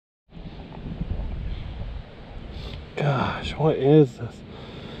Gosh, what is this?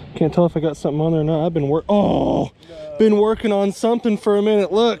 Can't tell if I got something on there or not. I've been been working on something for a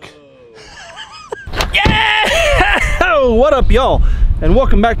minute. Look. Yeah! What up, y'all? And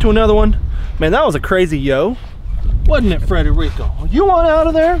welcome back to another one. Man, that was a crazy yo. Wasn't it, Frederico? You want out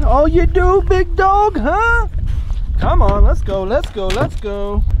of there? All you do, big dog, huh? Come on, let's go, let's go, let's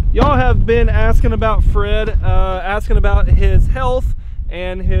go. Y'all have been asking about Fred, asking about his health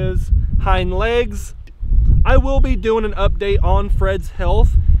and his hind legs. I will be doing an update on Fred's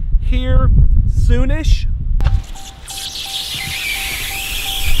health here soonish.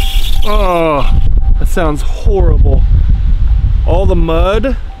 Oh, that sounds horrible. All the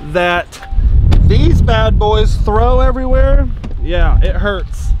mud that these bad boys throw everywhere, yeah, it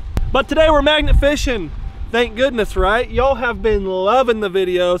hurts. But today we're magnet fishing. Thank goodness, right? Y'all have been loving the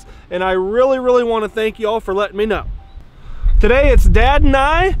videos, and I really want to thank y'all for letting me know. Today it's Dad and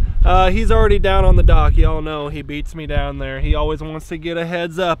I. He's already down on the dock. Y'all know he beats me down there. He always wants to get a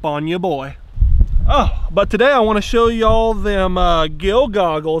heads up on you, boy. Oh, but today I want to show y'all them gill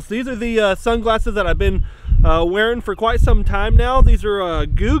goggles. These are the sunglasses that I've been wearing for quite some time now. These are a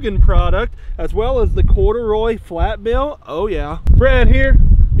Guggen product, as well as the corduroy flat bill. Oh yeah. Fred here.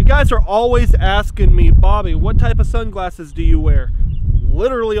 You guys are always asking me, Bobby, what type of sunglasses do you wear?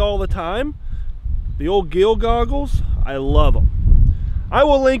 Literally all the time. The old gill goggles, I love them. I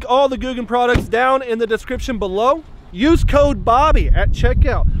will link all the Guggen products down in the description below. Use code Bobby at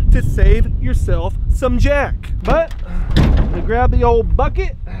checkout to save yourself some jack. But, to grab the old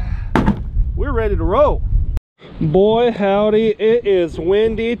bucket, we're ready to roll. Boy howdy, it is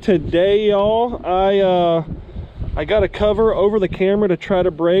windy today, y'all. I got a cover over the camera to try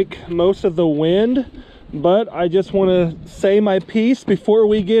to break most of the wind, but I just want to say my piece before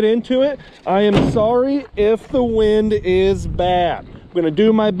we get into it. I am sorry if the wind is bad. I'm gonna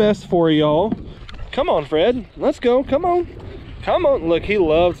do my best for y'all. Come on, Fred, let's go. Come on, come on. Look, he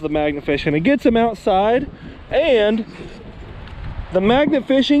loves the magnet fishing. It gets him outside, and the magnet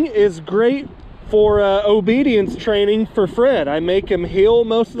fishing is great for obedience training for Fred. I make him heel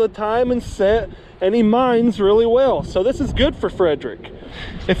most of the time and set, and he minds really well. So this is good for Frederick.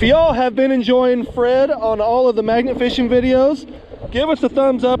 If y'all have been enjoying Fred on all of the magnet fishing videos, give us a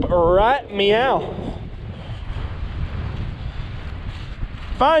thumbs up right meow.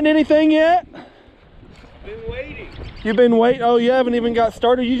 Find anything yet? Been waiting. You've been waiting? Oh, you haven't even got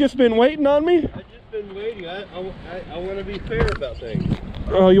started? You just been waiting on me? I just been waiting. I want to be fair about things.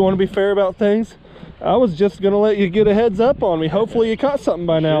 Oh, you want to be fair about things? I was just gonna let you get a heads up on me. Hopefully you caught something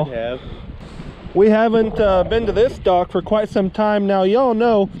by now. Should have. We haven't been to this dock for quite some time now. Y'all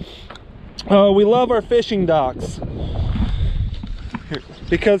know we love our fishing docks.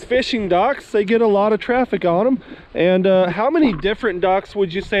 Because fishing docks, they get a lot of traffic on them. And how many different docks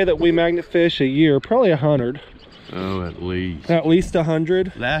would you say that we magnet fish a year? Probably 100. Oh, at least. At least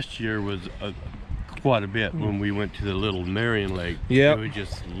 100. Last year was quite a bit when we went to the little Marion Lake. Yeah. It was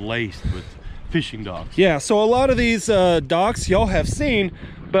just laced with fishing docks. Yeah, so a lot of these docks y'all have seen,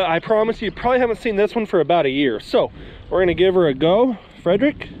 but I promise you probably haven't seen this one for about a year. So we're gonna give her a go.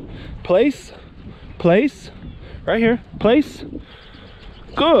 Frederick, place, right here, place.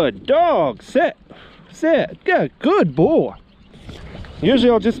 Good dog, sit, good boy. Usually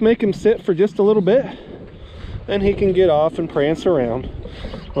I'll just make him sit for just a little bit, and he can get off and prance around.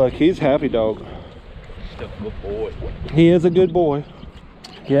 Look, he's happy dog. He's a good boy. He is a good boy.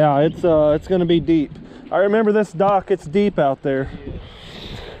 Yeah, it's gonna be deep. I remember this dock, it's deep out there.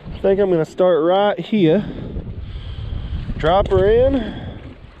 I think I'm gonna start right here. Drop her in.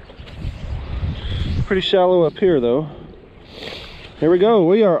 Pretty shallow up here though. Here we go,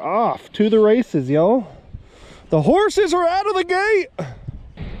 we are off to the races, y'all. The horses are out of the gate.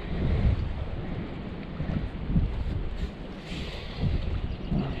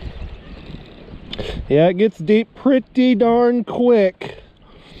 Yeah, it gets deep pretty darn quick.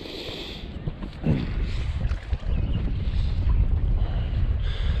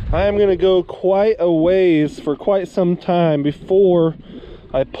 I am gonna go quite a ways for quite some time before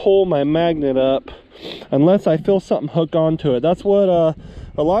I pull my magnet up, unless I feel something hook onto it. That's what a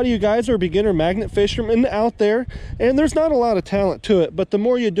lot of you guys are beginner magnet fishermen out there, and there's not a lot of talent to it, but the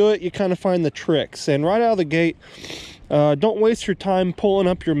more you do it, you kind of find the tricks. And right out of the gate, don't waste your time pulling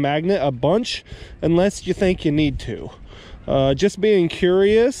up your magnet a bunch unless you think you need to. Just being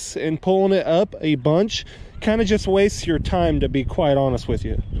curious and pulling it up a bunch kind of just wastes your time, to be quite honest with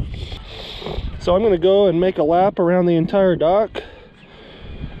you. So I'm going to go and make a lap around the entire dock,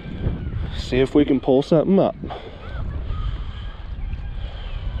 see if we can pull something up.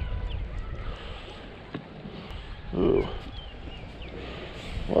 Ooh.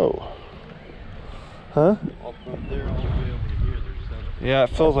 Whoa. Huh? All from there all the way over to here, there's something. Yeah, it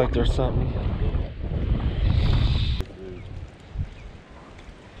feels like there's something.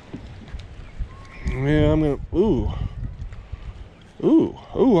 Yeah, I'm gonna. Ooh!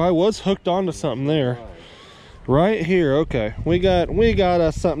 I was hooked onto something there. Right here. Okay, we got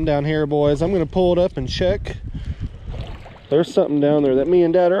something down here, boys. I'm gonna pull it up and check. There's something down there that me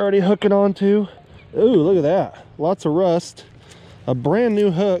and Dad are already hooking onto. Ooh, look at that! Lots of rust. A brand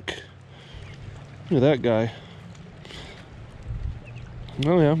new hook. Look at that guy.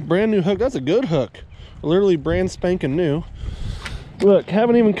 Oh yeah, brand new hook. That's a good hook. Literally brand spanking new. Look,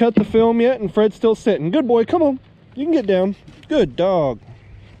 haven't even cut the film yet, and Fred's still sitting. Good boy, come on. You can get down. Good dog.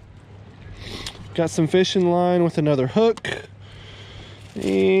 Got some fishing line with another hook.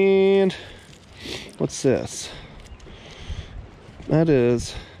 And what's this? That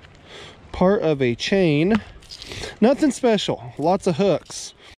is part of a chain. Nothing special. Lots of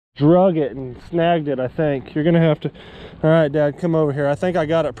hooks. Drug it and snagged it, I think. You're gonna have to. All right, Dad, come over here. I think I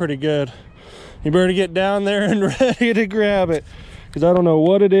got it pretty good. You better get down there and ready to grab it, because I don't know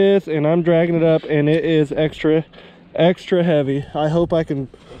what it is, and I'm dragging it up, and it is extra heavy. I hope I can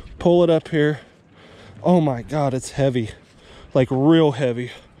pull it up here. Oh my God, it's heavy. Like real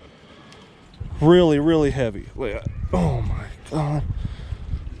heavy. Really heavy. Oh my God.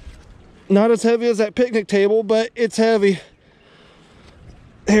 Not as heavy as that picnic table, but it's heavy.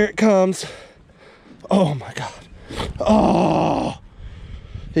 Here it comes. Oh my God. Oh,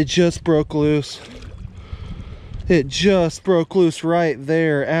 it just broke loose. It just broke loose right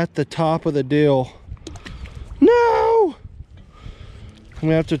there at the top of the deal. No! I'm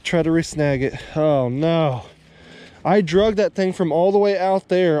gonna have to try to re-snag it. Oh no. I drug that thing from all the way out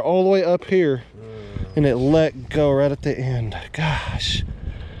there, all the way up here, and it let go right at the end. Gosh.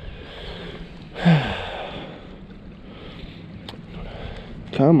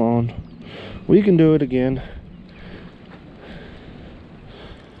 Come on. We can do it again.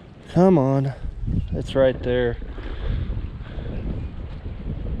 Come on. It's right there.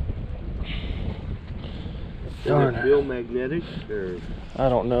 Darn it. Real magnetic or? I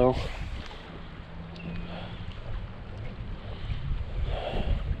don't know.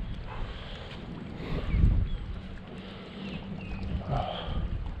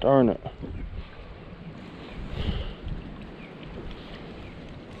 Darn it.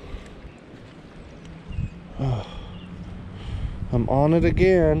 I'm on it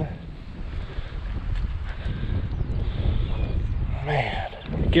again. Man,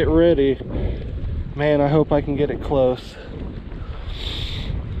 get ready. Man, I hope I can get it close.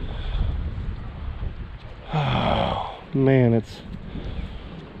 Oh, man, it's...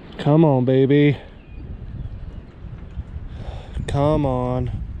 Come on, baby. Come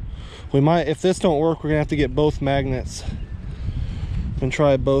on. We might, if this don't work, we're gonna have to get both magnets and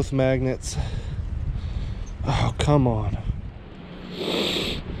try both magnets. Oh, come on.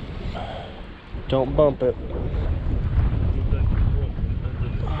 Don't bump it.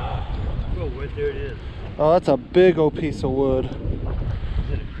 Oh, right there it is. Oh, that's a big old piece of wood. Is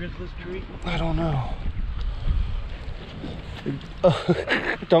it a Christmas tree? I don't know.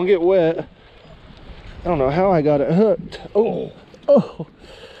 Don't get wet. I don't know how I got it hooked. Oh, oh,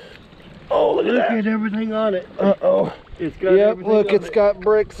 oh! Look at everything on it. Uh-oh. It's got yep, everything look, on it's got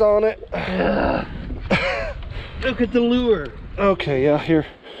bricks on it. Look at the lure. Okay, yeah, here.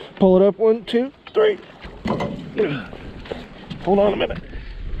 Pull it up. 1, 2, 3. Hold on a minute.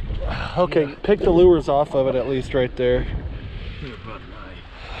 Okay, pick the lures off of it at least right there.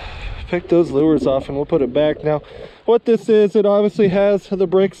 Pick those lures off and we'll put it back. Now, what this is, it obviously has the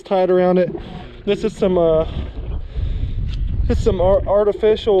bricks tied around it. This is some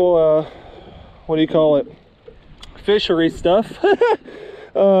artificial, what do you call it? Fishery stuff.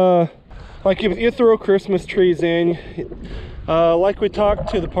 Like if you throw Christmas trees in, like we talked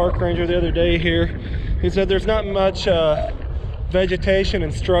to the park ranger the other day here, he said there's not much vegetation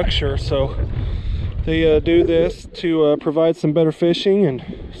and structure, so they do this to provide some better fishing and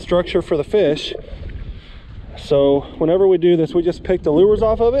structure for the fish. So whenever we do this, we just pick the lures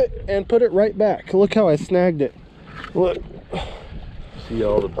off of it and put it right back. Look how I snagged it. Look. See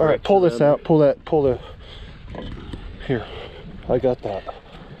all the. All right, pull this out. Pull the. Here, I got that.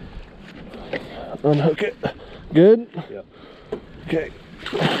 Unhook it. Good? Yep. Okay.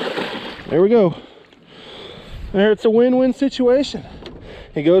 There we go. There, it's a win-win situation.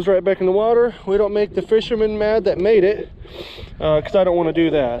 It goes right back in the water. We don't make the fisherman mad that made it, because I don't want to do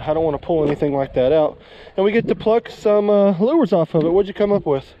that. I don't want to pull anything like that out. And we get to pluck some lures off of it. What'd you come up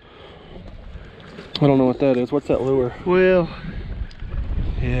with? I don't know what that is. What's that lure? Well,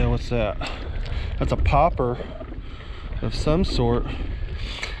 yeah, what's that? That's a popper of some sort.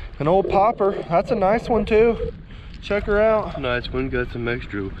 An old popper. That's a nice one too. Check her out. Nice one. Got some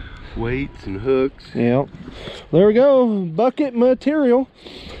extra weights and hooks. Yep. There we go. Bucket material.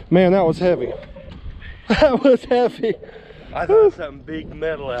 Man, that was heavy. That was heavy. I thought something big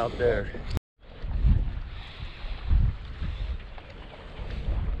metal out there.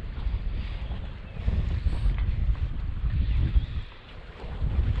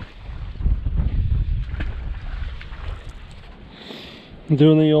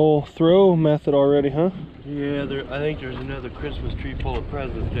 Doing the old throw method already, huh? Yeah, I think there's another Christmas tree full of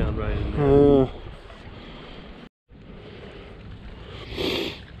presents down right in there.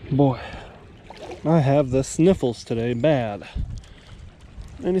 Boy, I have the sniffles today, bad.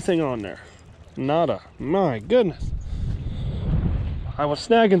 Anything on there? Nada. My goodness. I was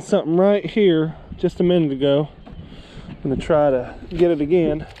snagging something right here just a minute ago. I'm gonna try to get it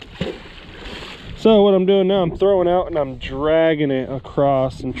again. So what I'm doing now, I'm throwing out and I'm dragging it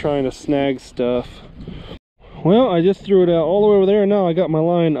across and trying to snag stuff. Well, I just threw it out all the way over there. Now I got my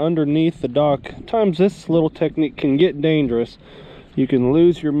line underneath the dock. Times this little technique can get dangerous. You can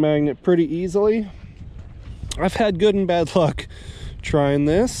lose your magnet pretty easily. I've had good and bad luck trying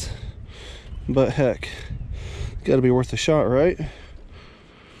this, but heck, it's gotta be worth a shot, right?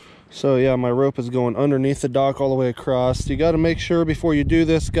 So yeah, my rope is going underneath the dock all the way across. You gotta make sure before you do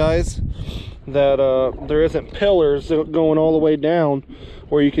this, guys, that there isn't pillars going all the way down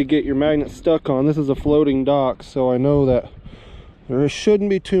where you could get your magnet stuck on. This is a floating dock, so I know that there shouldn't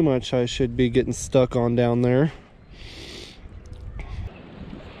be too much I should be getting stuck on down there.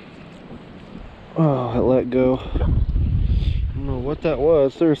 Oh, it let go. I don't know what that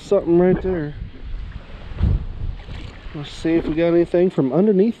was. There's something right there. Let's see if we got anything from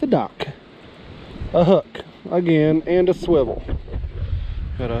underneath the dock. A hook again, and a swivel.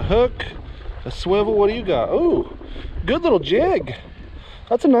 Got a hook, a swivel. What do you got? Oh, good little jig.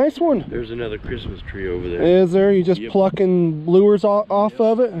 That's a nice one. There's another Christmas tree over there. Is there? You just plucking lures off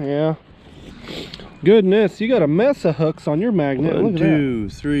of it? Yeah. Goodness, you got a mess of hooks on your magnet. One, look at two,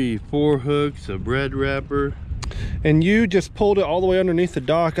 three, 4 hooks, a bread wrapper. And you just pulled it all the way underneath the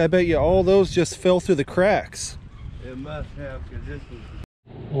dock. I bet you all those just fell through the cracks. It must have, because this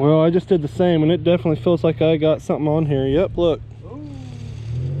is... Well, I just did the same, and it definitely feels like I got something on here. Yep, look. Ooh.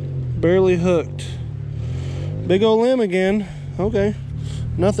 Barely hooked. Big old limb again. Okay.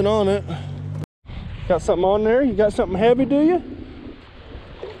 Nothing on it. Got something on there? You got something heavy, do you?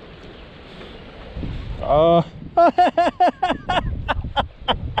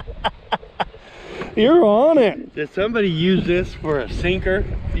 You're on it. Did somebody use this for a sinker?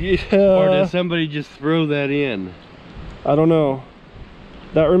 Yeah. Or did somebody just throw that in? I don't know.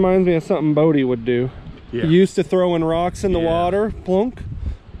 That reminds me of something Bodie would do. Yeah. He used to throw in rocks in the water, plunk.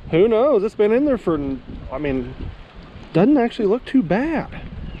 Who knows? It's been in there for, I mean, doesn't actually look too bad.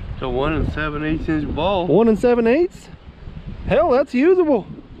 It's a 1 7/8 inch ball. 1 7/8? Hell, that's usable.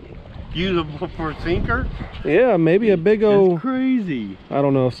 Usable for a sinker? Yeah, maybe a big old... That's crazy. I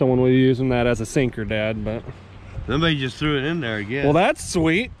don't know if someone was using that as a sinker, Dad, but... Somebody just threw it in there, I guess. Well, that's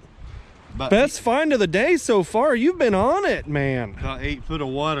sweet. But Best find of the day so far. You've been on it, man. about 8 foot of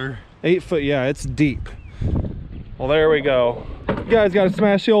water. 8 foot, yeah, it's deep. Well, there we go. You guys got to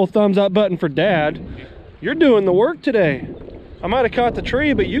smash the old thumbs up button for Dad. You're doing the work today. I might have caught the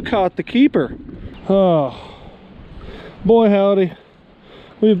tree, but you caught the keeper. Oh, boy howdy.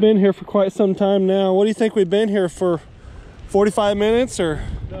 We've been here for quite some time now. What do you think we've been here for? 45 minutes or?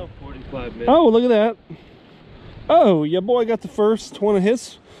 No, 45 minutes. Oh, look at that. Oh, your boy got the first one of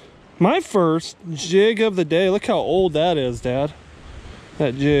his, my first jig of the day. Look how old that is, Dad.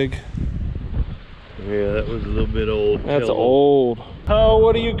 That jig. Yeah, that was a little bit old. That's old. Oh,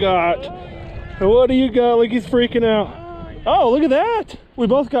 what do you got? What do you got? Look, he's freaking out. Oh, look at that. We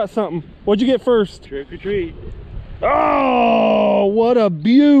both got something. What'd you get first? Trick or treat. Oh, what a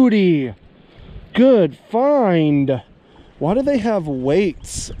beauty. Good find. Why do they have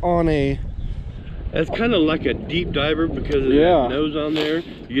weights on a... That's kind of like a deep diver because of that nose on there.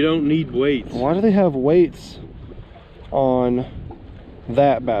 You don't need weights. Why do they have weights on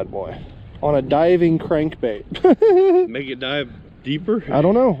that bad boy? On a diving crankbait. Make it dive deeper? I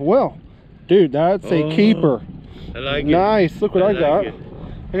don't know. Well, dude, that's a keeper. I like it. Nice. Look what I got.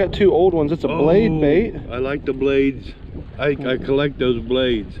 I got 2 old ones. It's a blade bait. I like the blades. I collect those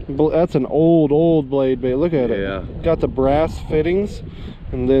blades. That's an old blade bait. Look at it. Yeah. Got the brass fittings.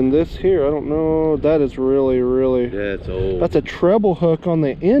 And then this here, I don't know. That is really... That's old. That's a treble hook on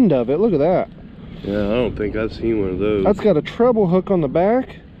the end of it. Look at that. Yeah, I don't think I've seen one of those. That's got a treble hook on the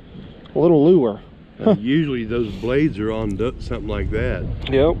back. A little lure. Usually those blades are on something like that.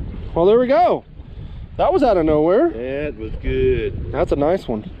 Yep. Well, there we go. That was out of nowhere. That was good. That's a nice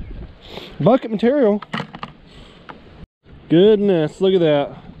one. Bucket material. Goodness, look at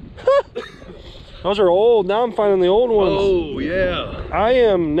that. Those are old. Now I'm finding the old ones. Oh, yeah. I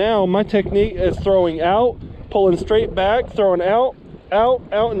am now, my technique is throwing out, pulling straight back, throwing out, out,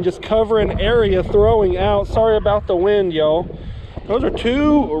 and just covering area, throwing out. Sorry about the wind, y'all. Those are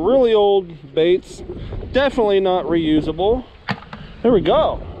two really old baits. Definitely not reusable. There we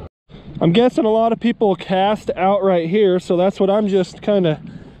go. I'm guessing a lot of people cast out right here, so that's what I'm just kind of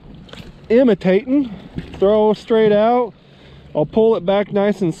imitating. Throw straight out. I'll pull it back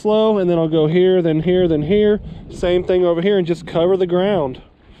nice and slow, and then I'll go here, then here, then here. Same thing over here, and just cover the ground.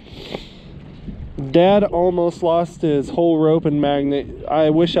 Dad almost lost his whole rope and magnet. I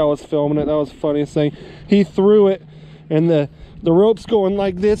wish I was filming it. That was the funniest thing. He threw it, and the rope's going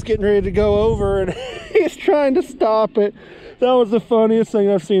like this, getting ready to go over, and he's trying to stop it. That was the funniest thing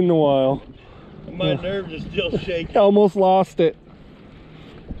I've seen in a while. My nerves are still shaking. Almost lost it.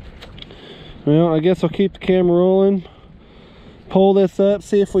 Well, I guess I'll keep the camera rolling. Pull this up,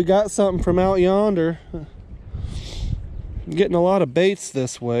 see if we got something from out yonder. I'm getting a lot of baits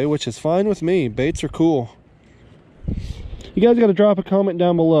this way, which is fine with me. Baits are cool. You guys got to drop a comment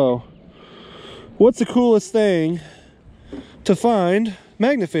down below. What's the coolest thing to find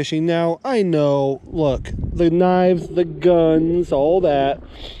magnet fishing? Now, I know, look, the knives, the guns, all that,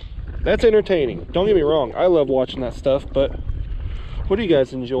 that's entertaining. Don't get me wrong, I love watching that stuff, but what do you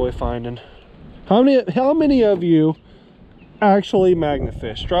guys enjoy finding? How many of you actually magnet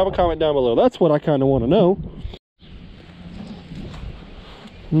fish? Drop a comment down below. That's what I kind of want to know.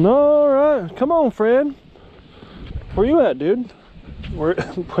 All right, come on, Fred. Where you at, dude? Where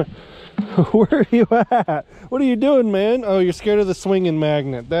are you at? What are you doing, man? Oh, you're scared of the swinging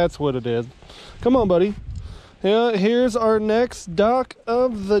magnet. That's what it is. Come on, buddy. Yeah, here's our next dock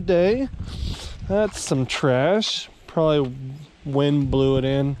of the day. That's some trash. Probably wind blew it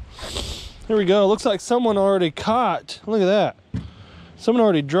in. Here we go. Looks like someone already caught. Look at that. Someone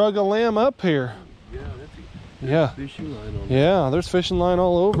already drug a lamb up here. Yeah, fishing line on it. Yeah, there's fishing line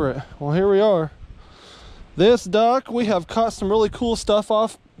all over it. Well, here we are. This dock, we have caught some really cool stuff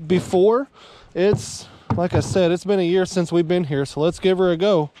off before. It's, like I said, it's been a year since we've been here, so let's give her a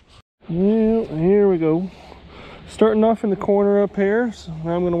go. Yeah, here we go. Starting off in the corner up here, so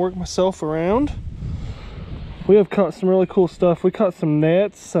now I'm going to work myself around. We have caught some really cool stuff. We caught some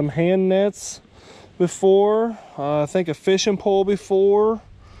nets, some hand nets before. I think a fishing pole before.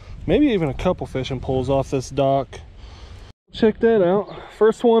 Maybe even a couple fishing poles off this dock. Check that out.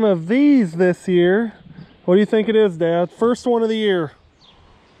 First one of these this year. What do you think it is, Dad? First one of the year.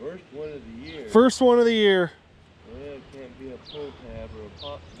 First one of the year. First one of the year. Well, it can't be a pull tab or a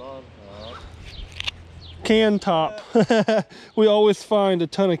bottom top. Can top. We always find a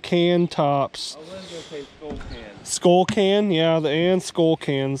ton of can tops. I was going to say skull can. Skull can, yeah, and skull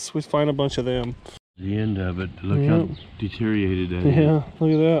cans. We find a bunch of them. The end of it. Look how deteriorated that is. Yeah,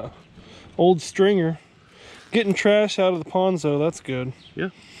 look at that. Old stringer. Getting trash out of the ponds though, that's good. Yeah.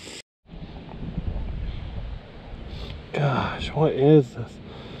 Gosh, what is this?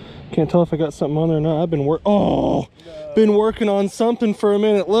 Can't tell if I got something on there or not. I've been been working on something for a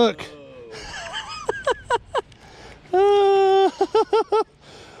minute. Look.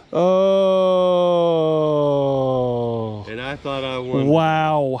 Oh. And I thought I won.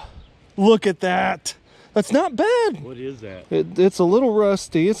 Wow. Look at that. That's not bad. What is that? It's a little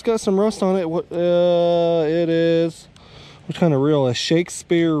rusty. It's got some rust on it. What it is. What kind of reel? A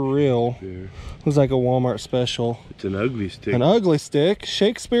Shakespeare reel. It was like a Walmart special. It's an ugly stick. An ugly stick.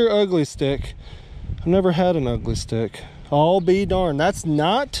 Shakespeare ugly stick. I've never had an ugly stick. I'll be darned. That's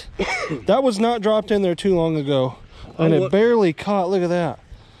not. That was not dropped in there too long ago. And it barely caught. Look at that.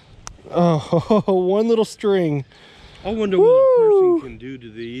 Oh, one little string. I wonder what a person can do to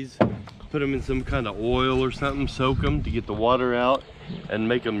these. Put them in some kind of oil or something, soak them to get the water out and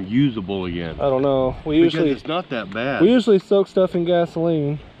make them usable again. I don't know. Because it's not that bad. We usually soak stuff in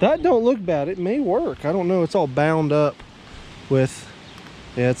gasoline. That don't look bad. It may work. I don't know. It's all bound up with...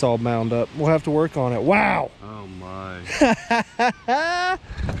 Yeah, it's all bound up. We'll have to work on it. Wow! Oh my.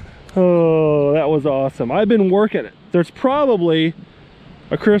 Oh, that was awesome. I've been working it. There's probably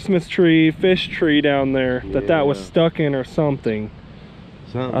a Christmas tree, fish tree down there that was stuck in or something.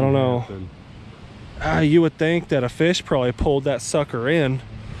 I don't know. You would think that a fish probably pulled that sucker in.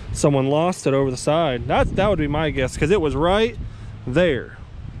 Someone lost it over the side. That would be my guess, because it was right there.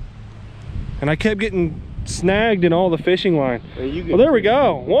 And I kept getting snagged in all the fishing line. Well, there we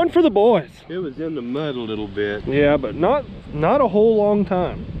go. One for the boys. It was in the mud a little bit. Yeah, but not a whole long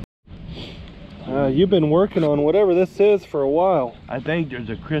time. You've been working on whatever this is for a while. I think there's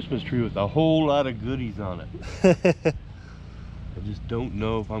a Christmas tree with a whole lot of goodies on it. I just don't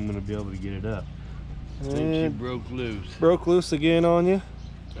know if I'm gonna be able to get it up. I think she broke loose. Broke loose again on you?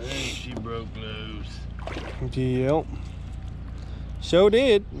 I think she broke loose. Yep. Sure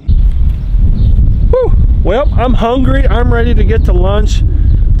did. Whew. Well, I'm hungry. I'm ready to get to lunch.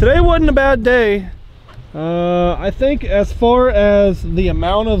 Today wasn't a bad day. I think as far as the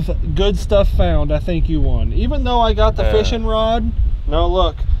amount of good stuff found, I think you won. Even though I got the fishing rod. No,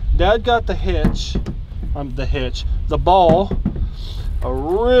 look. Dad got the hitch. The ball. A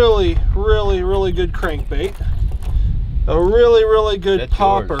really good crankbait. A really good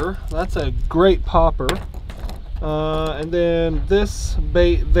popper. Yours. That's a great popper. And then this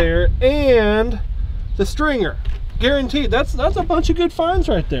bait there and the stringer. Guaranteed. That's a bunch of good finds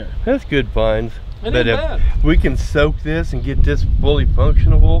right there. That's good finds. It But ain't if bad. we can soak this and get this fully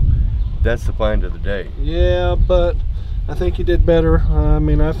functionable, that's the find of the day. Yeah, but I think you did better. I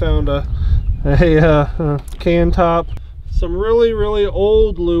mean, I found a can top, some really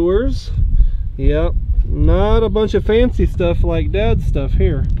old lures. Yep, not a bunch of fancy stuff like Dad's stuff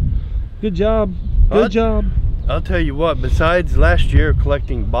here. Good job. Good job. I'll tell you what, besides last year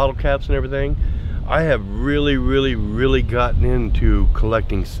collecting bottle caps and everything, I have really gotten into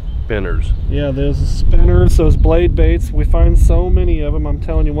collecting spinners. Yeah, those spinners, those blade baits, we find so many of them, I'm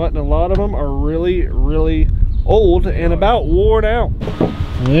telling you what, and a lot of them are really old and about worn out.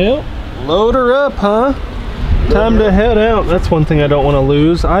 Well, load her up, huh? Time to head out. That's one thing I don't want to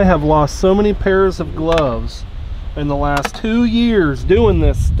lose. I have lost so many pairs of gloves in the last 2 years doing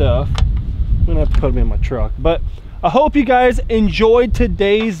this stuff. I'm gonna have to put them in my truck. But I hope you guys enjoyed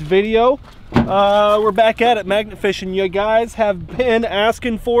today's video. We're back at it, magnet fishing. You guys have been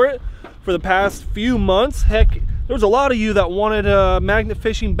asking for it for the past few months. Heck, there was a lot of you that wanted magnet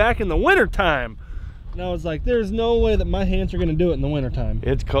fishing back in the winter time. And I was like, there's no way that my hands are gonna do it in the winter time.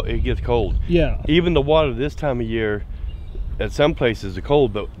 It gets cold. Yeah. Even the water this time of year, at some places it's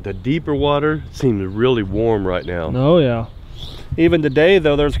cold, but the deeper water seems really warm right now. Oh yeah. Even today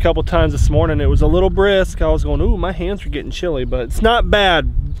though, there's a couple times this morning it was a little brisk. I was going, ooh, my hands are getting chilly, but it's not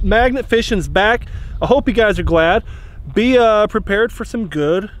bad. Magnet fishing's back. I hope you guys are glad. Be prepared for some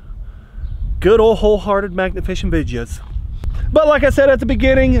good old wholehearted magnet fishing videos. But like I said at the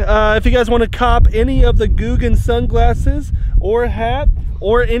beginning, if you guys want to cop any of the Guggen sunglasses or hat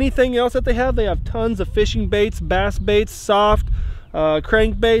or anything else that they have tons of fishing baits, bass baits, soft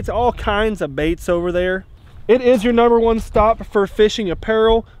crankbaits, all kinds of baits over there. It is your #1 stop for fishing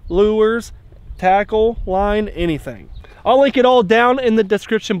apparel, lures, tackle, line, anything. I'll link it all down in the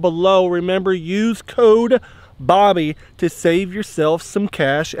description below. Remember, use code BOBBY to save yourself some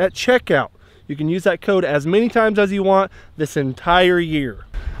cash at checkout. You can use that code as many times as you want this entire year.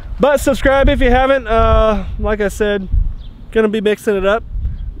 But subscribe if you haven't. Like I said, gonna be mixing it up.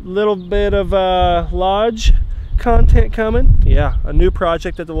 Little bit of lodge content coming. Yeah, a new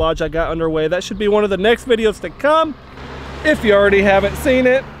project at the lodge I got underway. That should be one of the next videos to come if you already haven't seen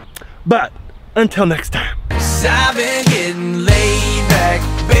it. But until next time. I've been getting laid back,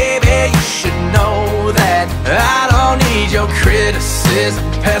 baby, you should know that I don't need your criticism,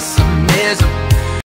 pessimism.